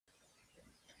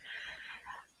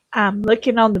I'm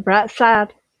looking on the bright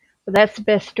side, but that's the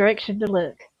best direction to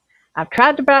look. I've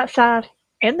tried the bright side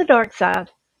and the dark side,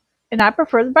 and I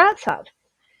prefer the bright side.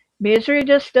 Misery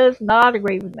just does not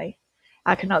agree with me.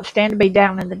 I cannot stand to be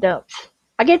down in the dumps.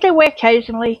 I get that way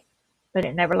occasionally, but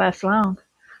it never lasts long.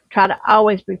 Try to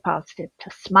always be positive,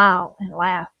 to smile and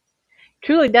laugh. It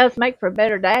truly does make for a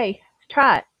better day.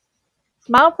 Try it.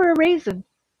 Smile for a reason.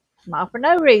 Smile for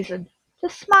no reason.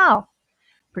 Just smile.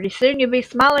 Pretty soon you'll be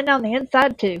smiling on the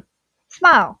inside too.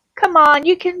 Smile. Come on,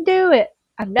 you can do it.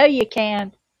 I know you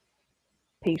can.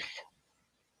 Peace.